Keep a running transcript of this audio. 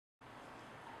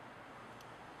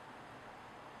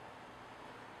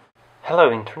Hello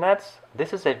Internet,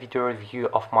 this is a video review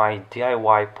of my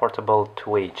DIY portable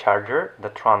 2-way charger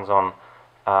that runs on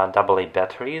AA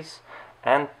batteries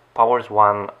and powers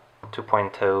one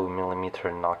 2.0mm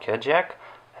Nokia jack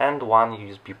and one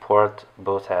USB port,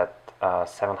 both at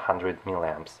 700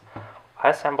 milliamps. I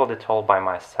assembled it all by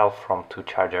myself from two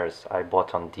chargers I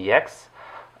bought on DX.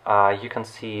 You can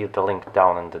see the link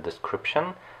down in the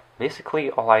description.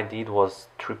 Basically all I did was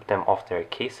strip them off their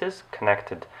cases,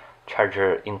 connected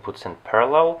charger inputs in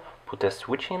parallel, put a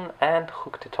switch in and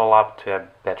hooked it all up to a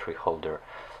battery holder.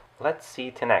 Let's see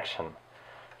it in action.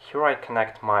 Here I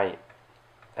connect my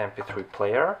MP3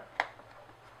 player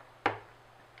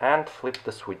and flip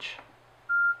the switch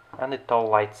and it all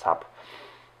lights up.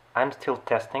 I'm still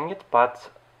testing it, but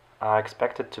I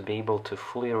expected to be able to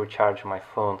fully recharge my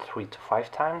phone 3 to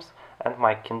 5 times and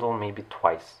my Kindle maybe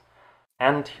twice.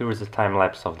 And here is a time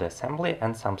lapse of the assembly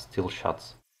and some still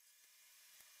shots.